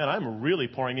as like, man, I'm really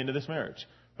pouring into this marriage,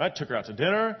 right? Took her out to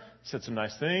dinner, said some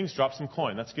nice things, dropped some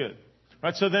coin. That's good,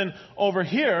 right? So then over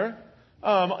here,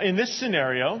 in this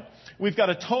scenario, we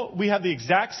have the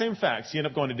exact same facts. You end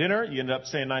up going to dinner. You end up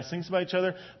saying nice things about each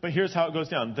other. But here's how it goes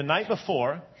down. The night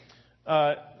before,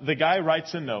 the guy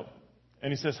writes a note.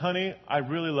 And he says, honey, I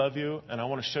really love you. And I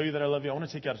want to show you that I love you. I want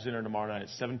to take you out to dinner tomorrow night at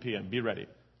 7 p.m. Be ready.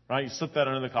 Right? You slip that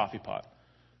under the coffee pot.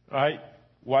 Right?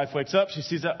 Wife wakes up. She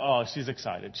sees that. Oh, she's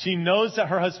excited. She knows that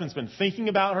her husband's been thinking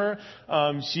about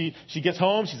her. She gets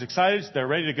home. She's excited. They're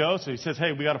ready to go. So he says,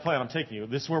 hey, we got a plan. I'm taking you.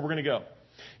 This is where we're going to go.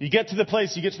 You get to the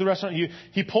place, you get to the restaurant,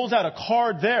 he pulls out a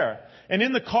card there. And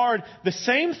in the card, the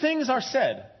same things are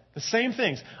said. The same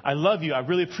things. I love you. I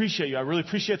really appreciate you. I really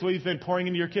appreciate the way you've been pouring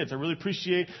into your kids. I really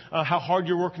appreciate how hard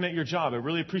you're working at your job. I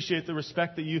really appreciate the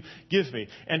respect that you give me.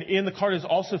 And in the card is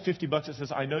also $50. It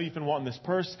says, I know you've been wanting this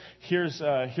purse. Here's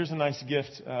a nice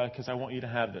gift because I want you to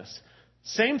have this.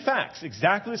 Same facts.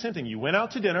 Exactly the same thing. You went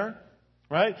out to dinner,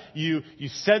 right? You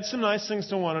said some nice things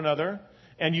to one another.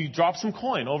 And you drop some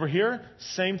coin. Over here,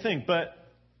 same thing. But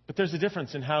there's a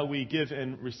difference in how we give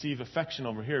and receive affection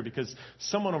over here, because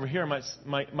someone over here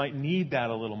might need that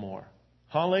a little more.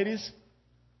 Huh, ladies?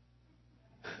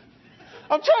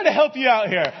 I'm trying to help you out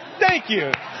here. Thank you.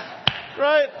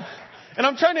 Right? And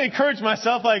I'm trying to encourage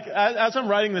myself, like, as I'm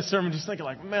writing this sermon, just thinking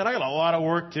like, man, I got a lot of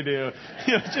work to do.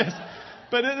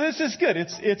 But this is good.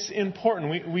 It's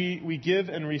important. We give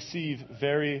and receive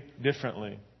very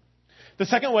differently. The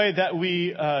second way that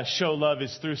we show love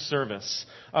is through service.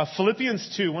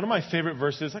 Philippians 2, one of my favorite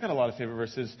verses, I got a lot of favorite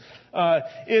verses,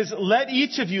 is let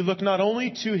each of you look not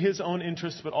only to his own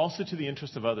interests, but also to the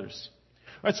interest of others.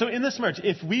 Right, so in this marriage,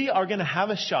 if we are going to have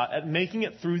a shot at making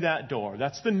it through that door,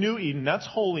 that's the new Eden, that's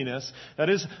holiness, that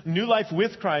is new life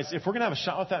with Christ. If we're going to have a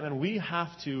shot with that, then we have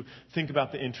to think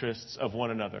about the interests of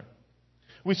one another.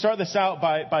 We start this out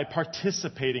by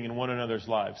participating in one another's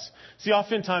lives. See,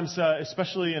 oftentimes,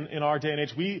 especially in our day and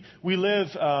age, we live,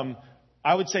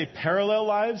 I would say, parallel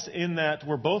lives in that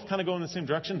we're both kind of going in the same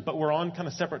direction, but we're on kind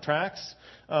of separate tracks.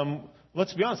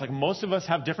 Let's be honest, like most of us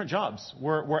have different jobs.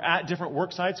 We're at different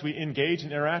work sites. We engage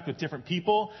and interact with different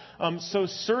people. So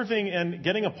serving and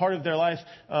getting a part of their life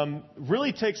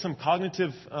really takes some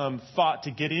cognitive thought to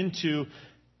get into,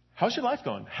 how's your life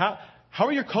going? How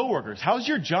are your coworkers? How's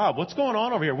your job? What's going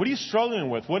on over here? What are you struggling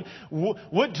with?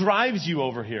 What drives you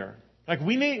over here? Like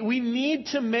we need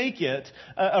to make it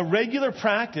a regular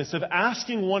practice of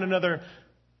asking one another,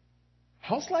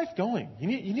 how's life going?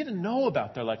 You need to know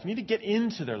about their life. You need to get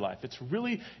into their life. It's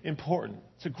really important.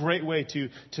 It's a great way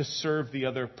to serve the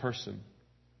other person.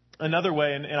 Another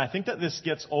way, and I think that this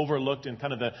gets overlooked in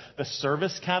kind of the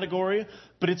service category,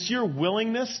 but it's your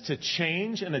willingness to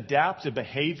change and adapt a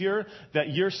behavior that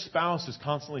your spouse is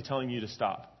constantly telling you to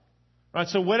stop. Right?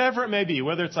 So whatever it may be,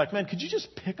 whether it's like, man, could you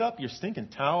just pick up your stinking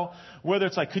towel? Whether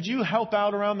it's like, could you help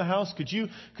out around the house? Could you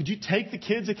take the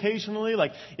kids occasionally?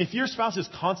 Like, if your spouse is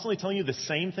constantly telling you the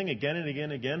same thing again and again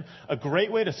and again, a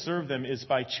great way to serve them is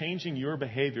by changing your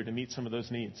behavior to meet some of those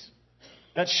needs.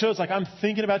 That shows like I'm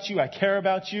thinking about you, I care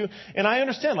about you, and I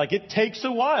understand like it takes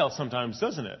a while sometimes,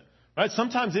 doesn't it? Right?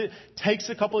 Sometimes it takes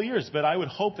a couple of years, but I would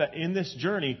hope that in this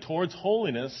journey towards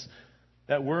holiness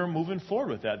that we're moving forward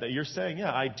with that you're saying,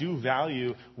 yeah, I do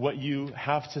value what you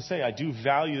have to say. I do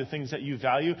value the things that you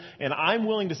value, and I'm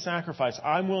willing to sacrifice,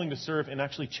 I'm willing to serve and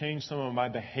actually change some of my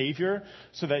behavior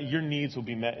so that your needs will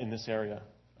be met in this area.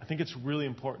 I think it's really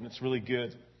important. It's really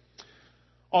good.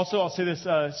 Also, I'll say this,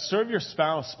 serve your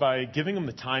spouse by giving them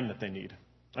the time that they need.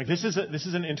 Like this is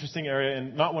an interesting area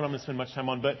and not one I'm going to spend much time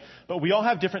on, but we all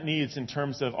have different needs in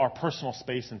terms of our personal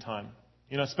space and time.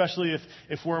 Especially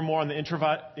if we're more on the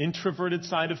introverted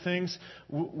side of things,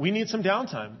 we need some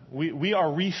downtime. We are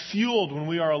refueled when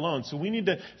we are alone. So we need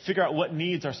to figure out what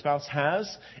needs our spouse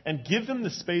has and give them the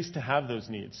space to have those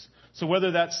needs. So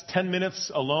whether that's 10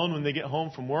 minutes alone when they get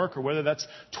home from work, or whether that's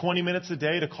 20 minutes a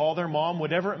day to call their mom,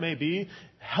 whatever it may be,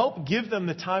 help give them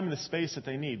the time and the space that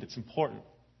they need. It's important.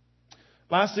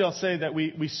 Lastly, I'll say that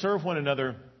we serve one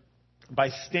another by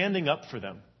standing up for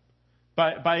them,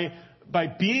 by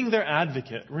being their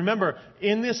advocate. Remember,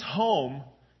 in this home,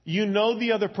 you know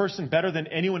the other person better than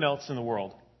anyone else in the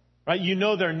world, right? You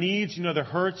know their needs, you know their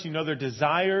hurts, you know their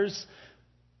desires.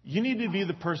 You need to be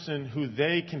the person who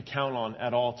they can count on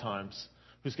at all times,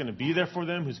 who's going to be there for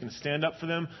them, who's going to stand up for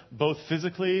them, both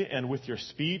physically and with your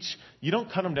speech. You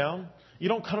don't cut them down. You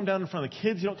don't cut them down in front of the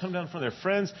kids. You don't cut them down in front of their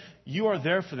friends. You are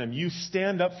there for them. You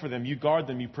stand up for them. You guard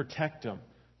them. You protect them.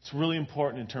 It's really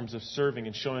important in terms of serving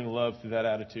and showing love through that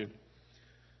attitude.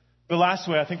 The last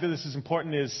way I think that this is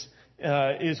important is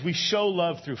we show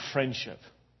love through friendship.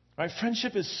 Right?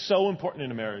 Friendship is so important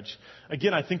in a marriage.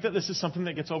 Again, I think that this is something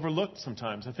that gets overlooked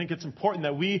sometimes. I think it's important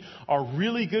that we are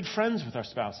really good friends with our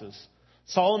spouses.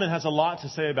 Solomon has a lot to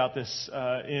say about this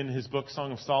in his book,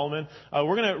 Song of Solomon.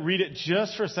 We're going to read it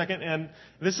just for a second, and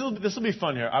this will be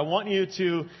fun here. I want you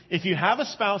to, if you have a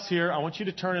spouse here, I want you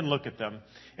to turn and look at them.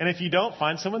 And if you don't,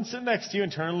 find someone sitting next to you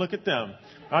and turn and look at them.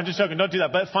 I'm just joking. Don't do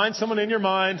that. But find someone in your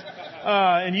mind,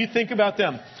 and you think about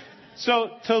them. So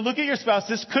to look at your spouse,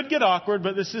 this could get awkward,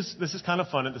 but this is kind of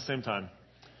fun at the same time.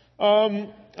 All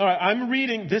right, I'm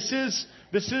reading. This is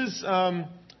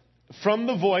from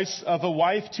the voice of a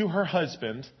wife to her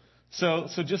husband. So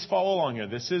just follow along here.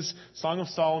 This is Song of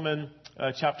Solomon,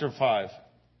 chapter 5.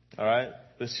 All right,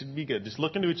 this should be good. Just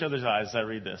look into each other's eyes as I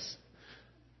read this.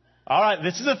 All right,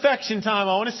 this is affection time.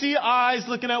 I want to see eyes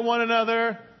looking at one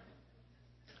another.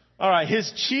 All right,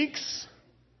 his cheeks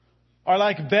are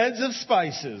like beds of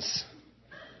spices,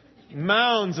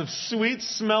 mounds of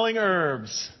sweet-smelling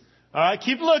herbs. All right,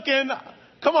 keep looking.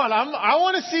 Come on, I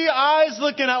want to see eyes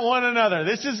looking at one another.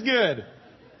 This is good.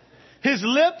 His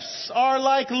lips are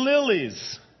like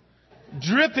lilies,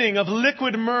 dripping of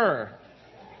liquid myrrh.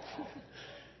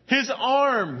 His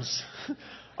arms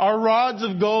are rods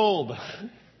of gold,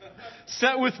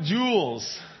 set with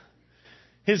jewels.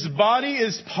 His body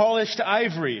is polished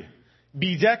ivory,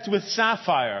 bedecked with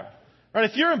sapphire. Right,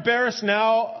 if you're embarrassed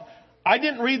now, I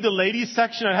didn't read the ladies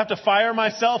section. I'd have to fire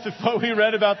myself if what we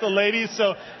read about the ladies.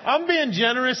 So I'm being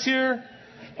generous here.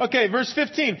 Okay, verse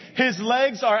 15. His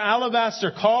legs are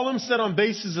alabaster columns set on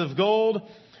bases of gold.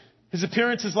 His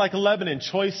appearance is like Lebanon,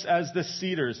 choice as the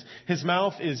cedars. His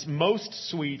mouth is most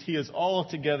sweet. He is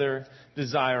altogether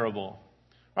desirable.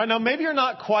 Right, now maybe you're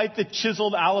not quite the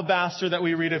chiseled alabaster that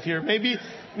we read of here. Maybe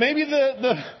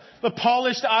the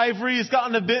polished ivory has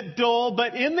gotten a bit dull,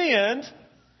 but in the end,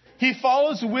 she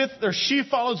follows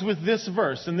with this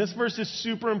verse, and this verse is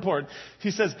super important. He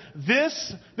says,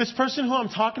 this person who I'm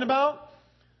talking about,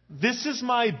 this is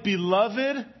my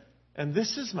beloved, and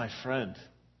this is my friend.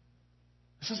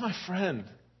 This is my friend.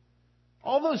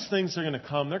 All those things are going to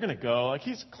come. They're going to go. Like,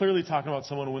 he's clearly talking about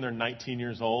someone when they're 19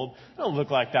 years old. They don't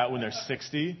look like that when they're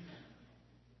 60.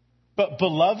 But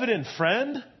beloved and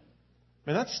friend,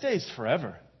 man, that stays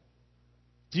forever.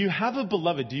 Do you have a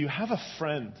beloved? Do you have a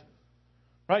friend?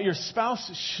 Right? Your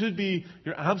spouse should be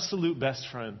your absolute best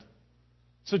friend.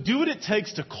 So do what it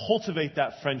takes to cultivate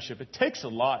that friendship. It takes a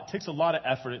lot. It takes a lot of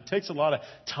effort. It takes a lot of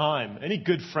time. Any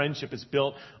good friendship is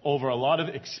built over a lot of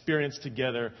experience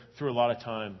together through a lot of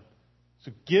time.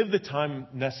 So give the time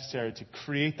necessary to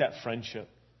create that friendship.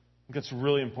 I think that's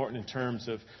really important in terms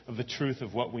of the truth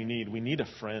of what we need. We need a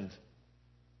friend.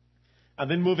 And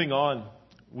then moving on,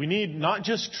 we need not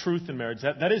just truth in marriage.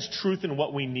 That is truth in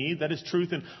what we need. That is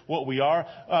truth in what we are.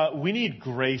 We need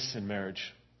grace in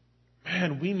marriage.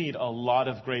 Man, we need a lot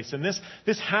of grace. And this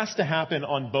has to happen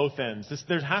on both ends.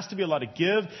 There has to be a lot of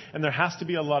give, and there has to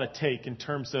be a lot of take in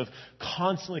terms of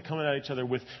constantly coming at each other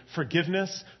with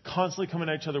forgiveness, constantly coming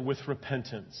at each other with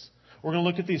repentance. We're going to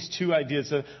look at these two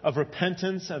ideas of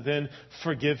repentance and then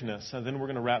forgiveness, and then we're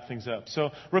going to wrap things up.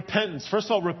 So repentance. First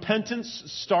of all, repentance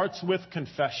starts with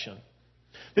confession.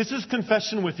 This is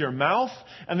confession with your mouth,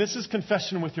 and this is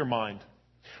confession with your mind.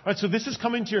 All right, so this is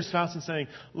coming to your spouse and saying,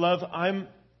 love, I'm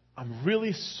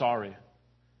really sorry.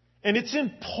 And it's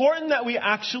important that we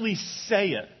actually say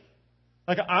it.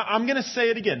 Like, I'm going to say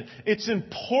it again. It's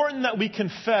important that we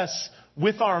confess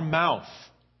with our mouth.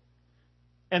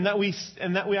 And that we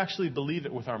actually believe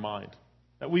it with our mind.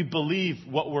 That we believe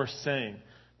what we're saying.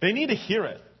 They need to hear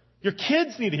it. Your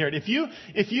kids need to hear it.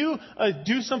 If you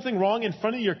do something wrong in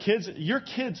front of your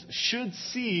kids should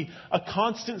see a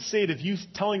constant state of you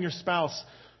telling your spouse,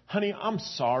 honey, I'm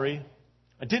sorry.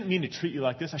 I didn't mean to treat you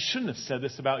like this. I shouldn't have said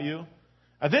this about you.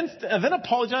 And then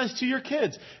apologize to your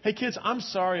kids. Hey, kids, I'm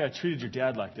sorry I treated your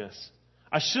dad like this.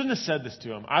 I shouldn't have said this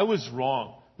to him. I was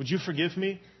wrong. Would you forgive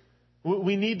me?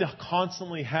 We need to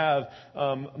constantly have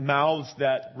mouths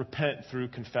that repent through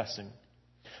confessing.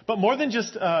 But more than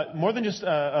just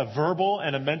a verbal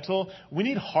and a mental, we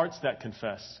need hearts that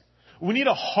confess. We need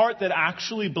a heart that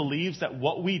actually believes that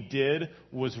what we did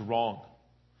was wrong.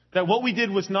 That what we did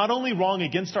was not only wrong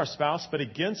against our spouse, but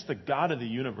against the God of the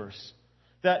universe.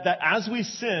 That as we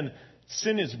sin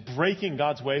is breaking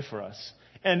God's way for us.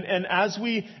 And as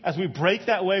we break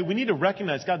that way, we need to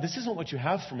recognize, God, this isn't what you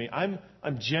have for me. I'm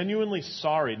genuinely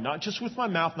sorry, not just with my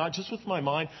mouth, not just with my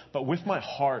mind, but with my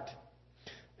heart.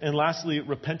 And lastly,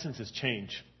 repentance is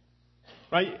change.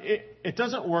 Right? It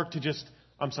doesn't work to just,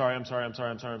 I'm sorry,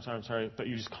 but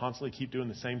you just constantly keep doing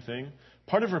the same thing.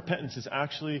 Part of repentance is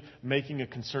actually making a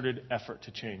concerted effort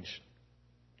to change.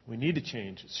 We need to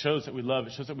change. It shows that we love.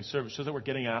 It shows that we serve. It shows that we're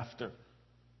getting after.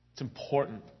 It's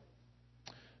important.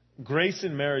 Grace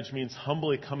in marriage means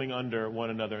humbly coming under one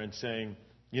another and saying,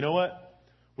 you know what?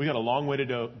 We got a long way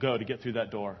to go to get through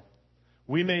that door.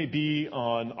 We may be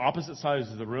on opposite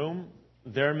sides of the room.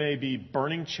 There may be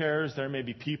burning chairs. There may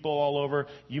be people all over.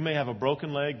 You may have a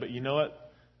broken leg, but you know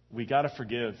what? We got to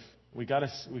forgive. We got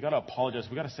to apologize.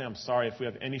 We got to say I'm sorry if we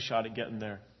have any shot at getting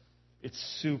there. It's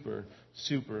super,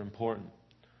 super important.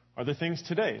 Are there things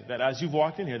today that as you've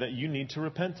walked in here that you need to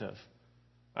repent of?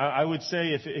 I would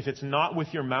say if it's not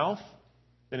with your mouth,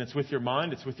 then it's with your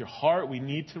mind, it's with your heart. We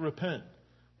need to repent.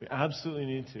 We absolutely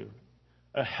need to.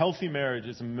 A healthy marriage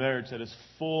is a marriage that is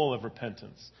full of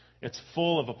repentance. It's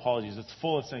full of apologies. It's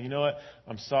full of saying, you know what?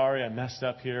 I'm sorry. I messed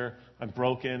up here. I'm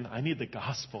broken. I need the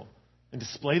gospel. And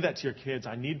display that to your kids.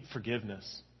 I need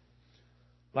forgiveness.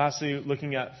 Lastly,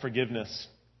 looking at forgiveness.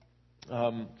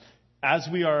 As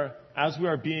we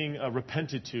are being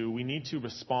repented to, we need to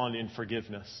respond in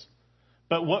forgiveness.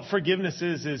 But what forgiveness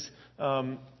is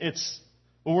we're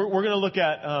going to look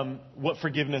at what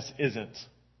forgiveness isn't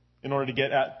in order to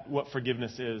get at what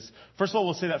forgiveness is. First of all,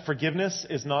 we'll say that forgiveness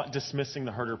is not dismissing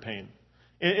the hurt or pain.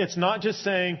 It's not just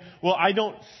saying, well, I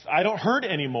don't hurt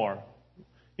anymore.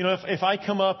 You know, if I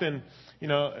come up and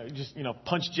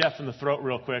punch Jeff in the throat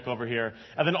real quick over here,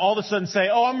 and then all of a sudden say,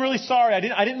 oh, I'm really sorry,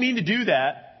 I didn't mean to do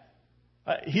that.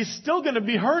 He's still going to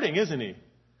be hurting, isn't he?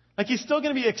 Like he's still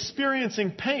going to be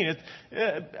experiencing pain.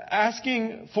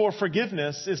 Asking for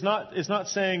forgiveness is not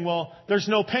saying, well, there's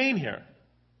no pain here.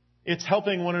 It's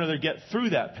helping one another get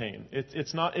through that pain.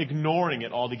 It's not ignoring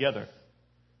it altogether.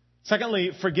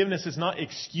 Secondly, forgiveness is not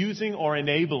excusing or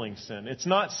enabling sin. It's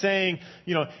not saying,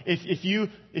 if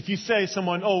you say to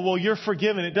someone, oh, well, you're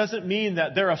forgiven, it doesn't mean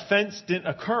that their offense didn't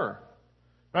occur.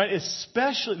 Right? This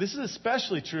is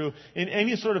especially true in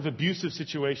any sort of abusive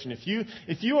situation.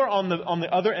 If you are on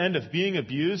the other end of being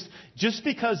abused, just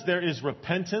because there is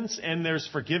repentance and there's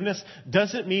forgiveness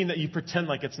doesn't mean that you pretend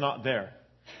like it's not there.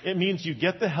 It means you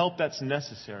get the help that's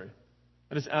necessary.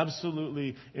 That is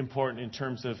absolutely important in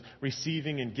terms of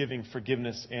receiving and giving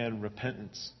forgiveness and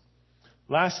repentance.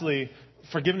 Lastly,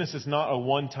 forgiveness is not a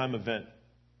one-time event.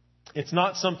 It's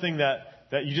not something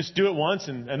that you just do it once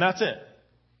and that's it.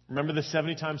 Remember the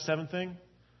 70 times 7 thing?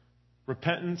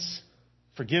 Repentance,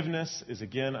 forgiveness is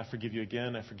again, I forgive you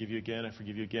again, I forgive you again, I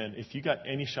forgive you again. If you got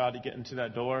any shot at getting to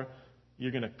that door,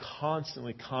 you're going to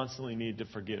constantly need to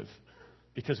forgive.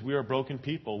 Because we are broken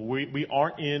people. We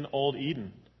aren't in old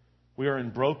Eden. We are in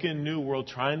broken new world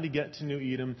trying to get to new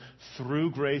Eden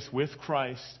through grace with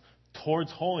Christ towards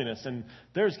holiness. And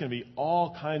there's going to be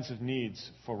all kinds of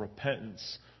needs for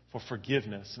repentance, for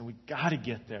forgiveness. And we got to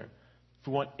get there. If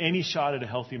we want any shot at a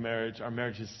healthy marriage, our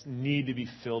marriages need to be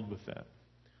filled with that.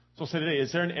 So I'll say today,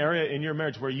 is there an area in your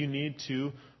marriage where you need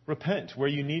to repent, where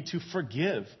you need to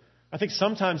forgive? I think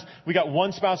sometimes we got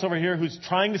one spouse over here who's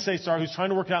trying to say sorry, who's trying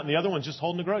to work it out, and the other one's just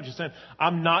holding a grudge, just saying,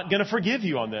 I'm not going to forgive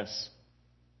you on this.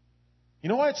 You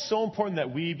know why it's so important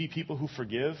that we be people who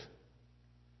forgive?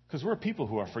 Because we're people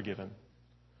who are forgiven.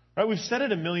 Right? We've said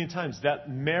it a million times that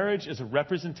marriage is a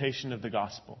representation of the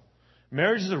gospel.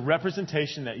 Marriage is a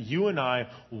representation that you and I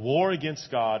war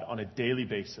against God on a daily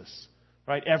basis.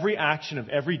 Right? Every action of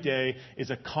every day is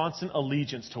a constant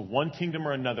allegiance to one kingdom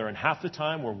or another. And half the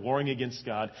time we're warring against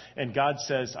God. And God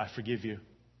says, I forgive you.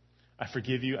 I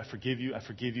forgive you. I forgive you. I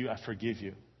forgive you. I forgive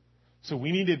you. So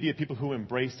we need to be a people who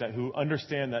embrace that, who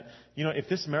understand that, if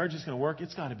this marriage is going to work,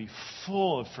 it's got to be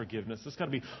full of forgiveness. It's got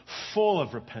to be full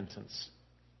of repentance.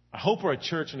 I hope we're a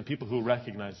church and a people who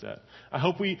recognize that. I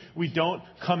hope we don't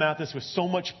come at this with so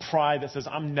much pride that says,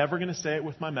 I'm never going to say it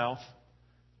with my mouth.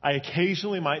 I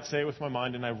occasionally might say it with my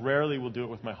mind, and I rarely will do it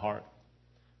with my heart.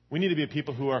 We need to be a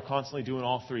people who are constantly doing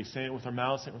all three, saying it with our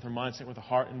mouth, saying it with our mind, saying it with our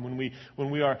heart. And when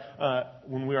we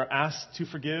are asked to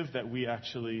forgive, that we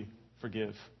actually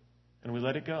forgive. And we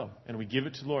let it go. And we give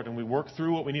it to the Lord. And we work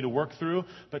through what we need to work through.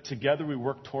 But together we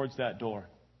work towards that door.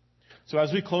 So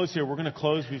as we close here, we're going to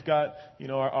close. We've got,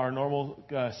 our normal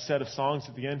set of songs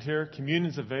at the end here.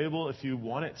 Communion's available. If you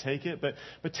want it, take it. But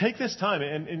take this time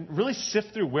and really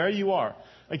sift through where you are.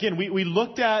 Again, we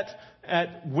looked at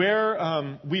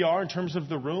where we are in terms of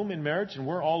the room in marriage, and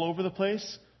we're all over the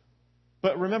place.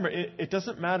 But remember, it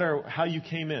doesn't matter how you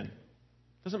came in.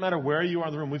 It doesn't matter where you are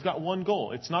in the room. We've got one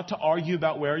goal. It's not to argue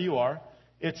about where you are.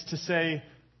 It's to say,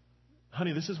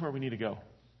 honey, this is where we need to go.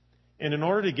 And in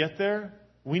order to get there,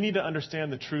 we need to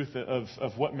understand the truth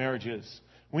of what marriage is.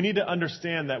 We need to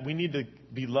understand that we need to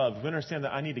be loved. We understand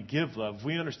that I need to give love.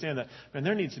 We understand that, man,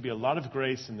 there needs to be a lot of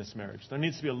grace in this marriage. There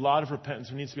needs to be a lot of repentance.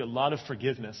 There needs to be a lot of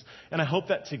forgiveness. And I hope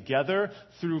that together,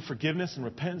 through forgiveness and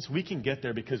repentance, we can get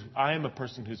there, because I am a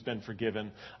person who's been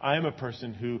forgiven. I am a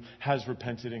person who has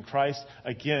repented. And Christ,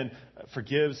 again,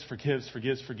 forgives,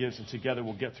 and together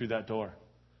we'll get through that door.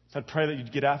 So I pray that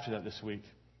you'd get after that this week.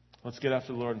 Let's get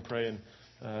after the Lord and pray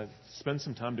and spend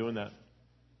some time doing that.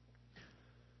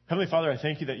 Heavenly Father, I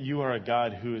thank you that you are a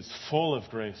God who is full of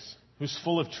grace, who's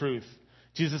full of truth.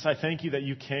 Jesus, I thank you that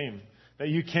you came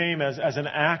as an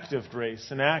act of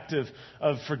grace, an act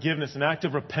of forgiveness, an act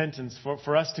of repentance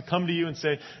for us to come to you and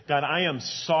say, God, I am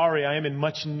sorry. I am in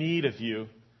much need of you.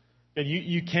 And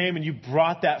you came and you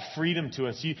brought that freedom to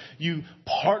us. You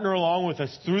partner along with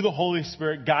us through the Holy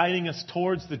Spirit, guiding us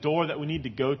towards the door that we need to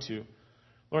go to.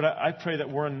 Lord, I pray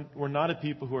that we're not a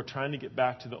people who are trying to get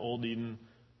back to the old Eden.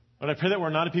 Lord, I pray that we're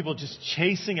not a people just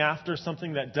chasing after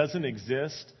something that doesn't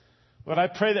exist. Lord, I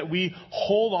pray that we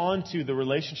hold on to the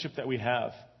relationship that we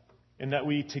have, and that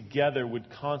we together would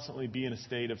constantly be in a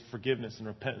state of forgiveness and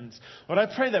repentance. Lord,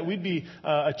 I pray that we'd be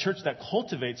a church that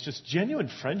cultivates just genuine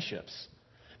friendships.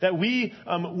 That we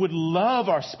would love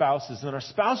our spouses and our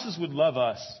spouses would love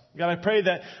us. God, I pray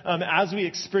that as we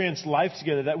experience life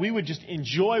together, that we would just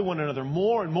enjoy one another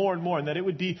more and more and more, and that it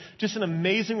would be just an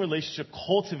amazing relationship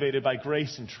cultivated by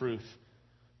grace and truth.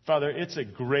 Father, it's a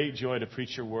great joy to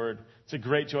preach your word. It's a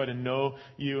great joy to know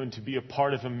you and to be a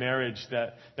part of a marriage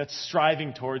that's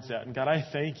striving towards that. And God, I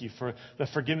thank you for the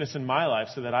forgiveness in my life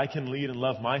so that I can lead and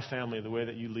love my family the way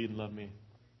that you lead and love me.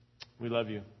 We love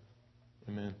you.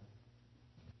 Amen.